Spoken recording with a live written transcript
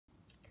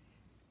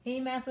Hey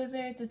Math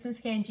Wizards, it's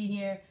Miss Kanji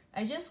here.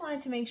 I just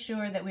wanted to make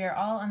sure that we are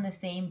all on the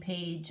same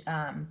page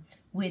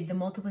with the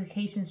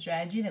multiplication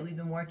strategy that we've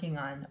been working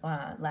on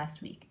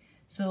last week.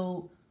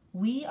 So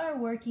we are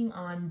working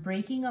on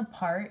breaking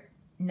apart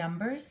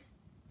numbers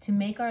to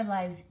make our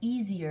lives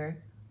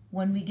easier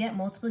when we get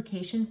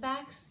multiplication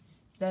facts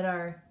that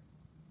are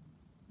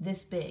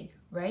this big,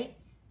 right?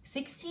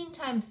 16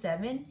 times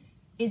 7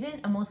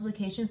 isn't a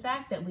multiplication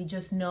fact that we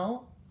just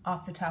know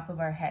off the top of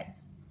our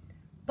heads.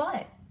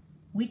 But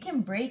we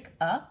can break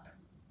up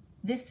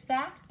this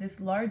fact, this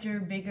larger,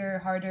 bigger,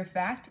 harder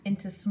fact,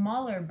 into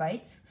smaller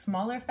bites,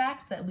 smaller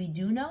facts that we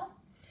do know,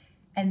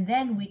 and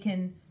then we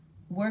can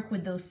work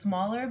with those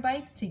smaller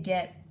bites to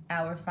get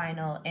our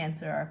final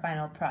answer, our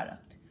final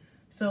product.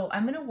 So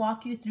I'm going to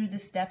walk you through the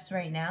steps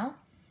right now,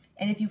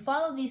 and if you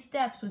follow these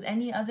steps with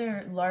any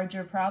other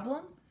larger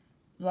problem,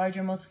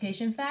 larger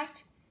multiplication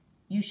fact,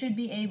 you should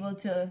be able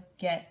to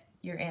get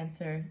your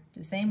answer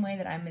the same way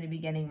that I'm going to be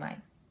getting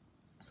mine.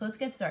 So let's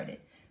get started.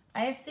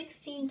 I have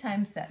 16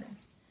 times 7.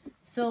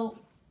 So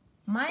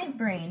my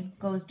brain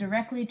goes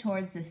directly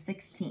towards the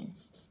 16.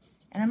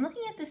 And I'm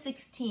looking at the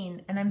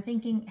 16 and I'm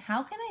thinking,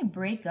 how can I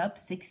break up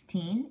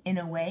 16 in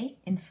a way,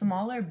 in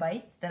smaller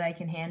bites that I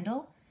can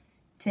handle,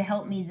 to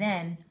help me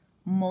then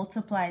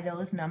multiply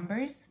those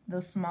numbers,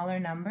 those smaller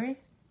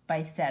numbers,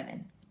 by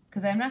 7?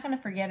 Because I'm not going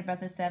to forget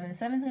about the 7. The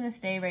 7 is going to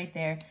stay right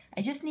there.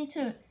 I just need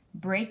to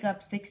break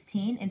up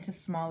 16 into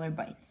smaller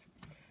bites.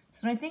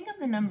 So when I think of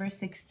the number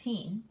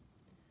 16,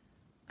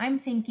 I'm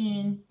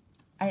thinking,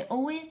 I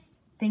always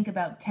think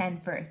about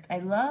 10 first. I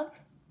love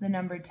the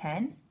number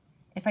 10.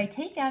 If I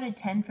take out a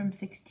 10 from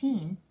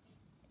 16,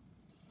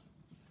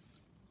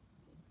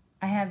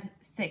 I have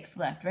 6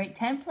 left, right?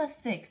 10 plus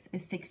 6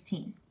 is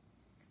 16.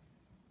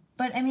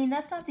 But I mean,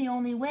 that's not the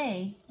only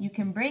way you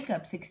can break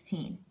up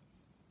 16.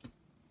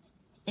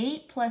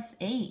 8 plus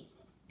 8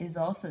 is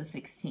also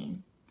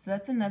 16. So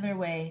that's another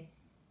way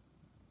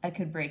I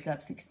could break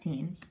up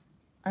 16.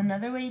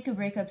 Another way you could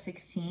break up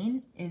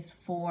 16 is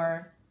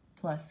 4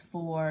 plus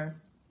 4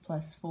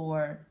 plus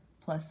 4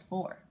 plus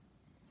 4.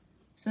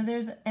 So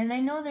and I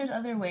know there's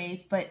other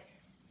ways, but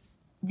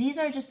these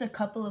are just a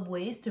couple of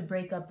ways to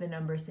break up the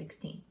number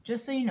 16,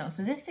 just so you know.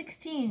 So this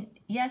 16,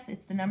 yes,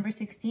 it's the number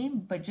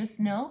 16, but just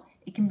know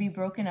it can be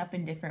broken up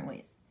in different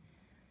ways.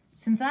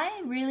 Since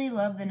I really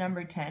love the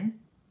number 10,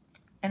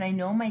 and I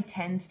know my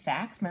tens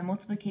facts, my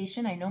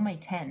multiplication, I know my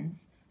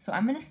tens, so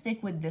I'm going to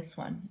stick with this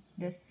one,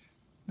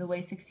 the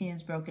way 16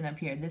 is broken up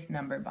here, this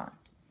number bond.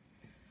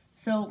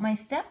 So my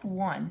step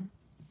 1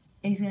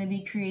 is going to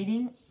be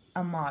creating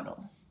a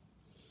model.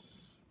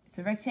 It's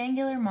a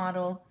rectangular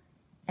model,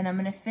 and I'm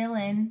going to fill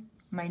in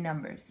my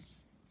numbers.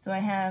 So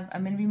I'm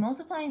going to be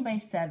multiplying by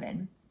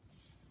 7,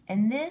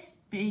 and this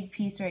big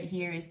piece right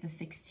here is the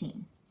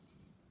 16.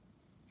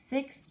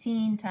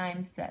 16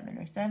 times 7,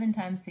 or 7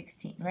 times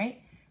 16,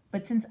 right?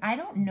 But since I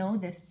don't know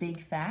this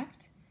big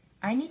fact,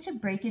 I need to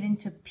break it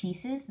into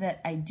pieces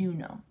that I do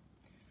know.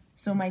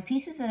 So my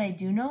pieces that I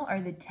do know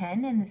are the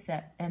 10 and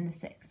the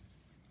 6.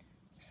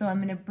 So I'm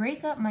going to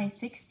break up my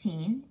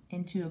 16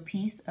 into a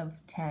piece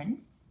of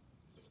 10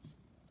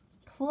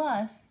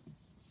 plus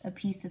a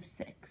piece of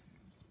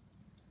 6.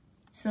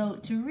 So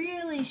to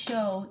really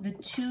show the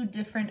two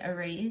different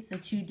arrays, the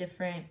two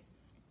different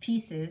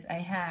pieces, I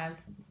have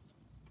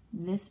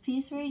this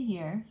piece right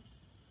here,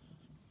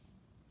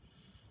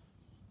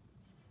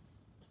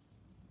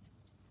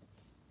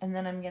 and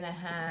then I'm going to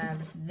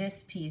have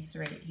this piece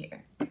right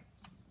here.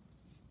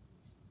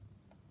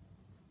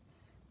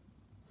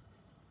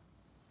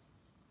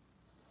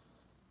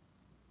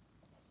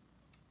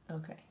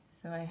 Okay,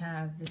 so I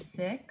have the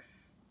 6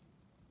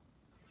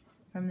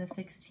 from the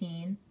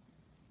 16,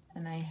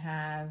 and I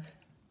have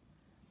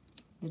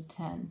the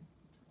 10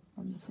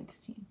 from the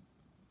 16.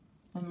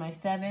 And my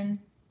 7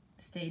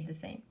 stayed the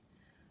same.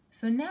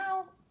 So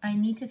now I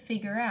need to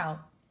figure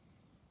out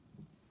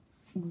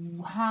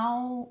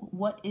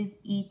what is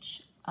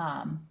each,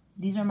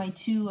 these are my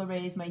two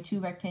arrays, my two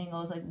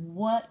rectangles, like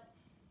what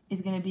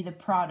is going to be the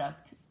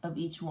product of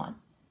each one.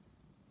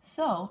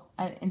 So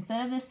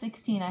instead of this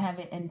 16, I have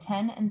it in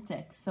 10 and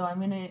 6. So I'm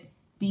going to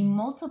be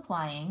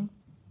multiplying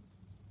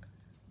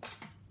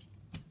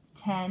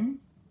 10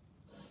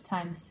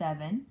 times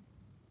 7,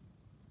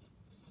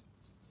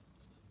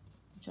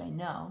 which I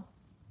know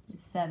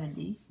is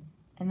 70.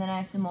 And then I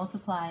have to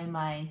multiply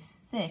my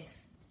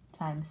 6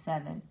 times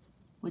 7,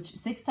 which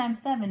 6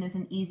 times 7 is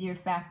an easier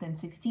fact than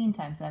 16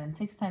 times 7.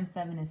 6 times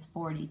 7 is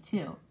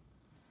 42.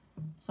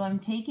 So I'm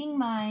taking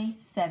my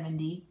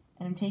 70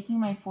 and I'm taking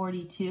my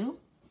 42,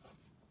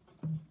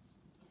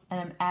 and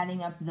I'm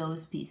adding up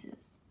those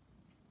pieces.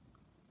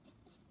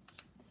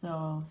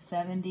 So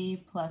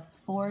 70 plus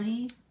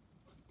 40,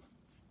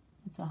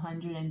 it's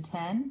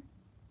 110,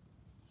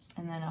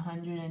 and then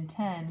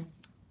 110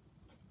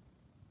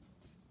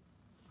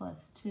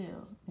 plus 2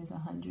 is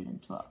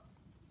 112.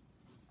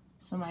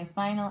 So my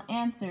final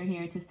answer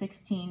here to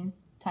 16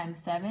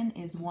 times 7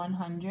 is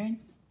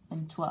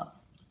 112.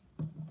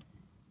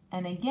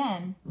 And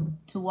again,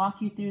 to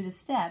walk you through the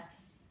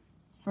steps,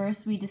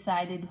 First, we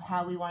decided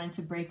how we wanted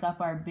to break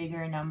up our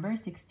bigger number,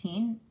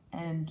 16,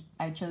 and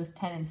I chose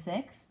 10 and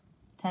 6.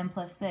 10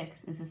 plus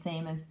 6 is the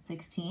same as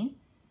 16.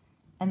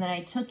 And then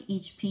I took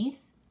each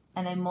piece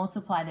and I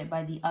multiplied it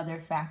by the other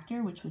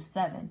factor, which was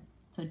 7.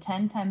 So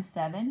 10 times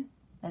 7,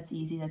 that's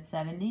easy, that's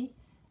 70.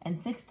 And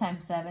 6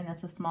 times 7,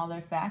 that's a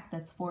smaller fact,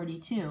 that's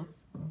 42.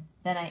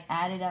 Then I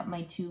added up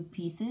my two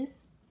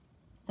pieces,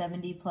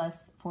 70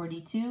 plus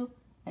 42.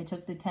 I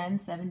took the 10,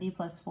 70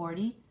 plus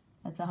 40,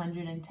 that's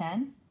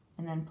 110.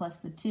 And then plus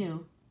the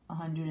 2,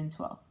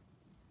 112.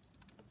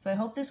 So I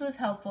hope this was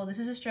helpful. This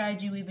is a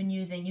strategy we've been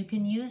using. You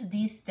can use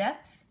these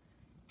steps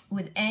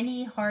with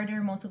any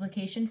harder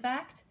multiplication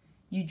fact.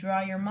 You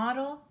draw your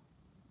model,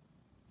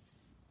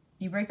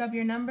 you break up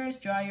your numbers,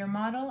 draw your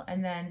model,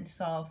 and then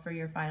solve for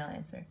your final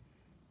answer.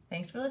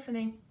 Thanks for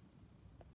listening.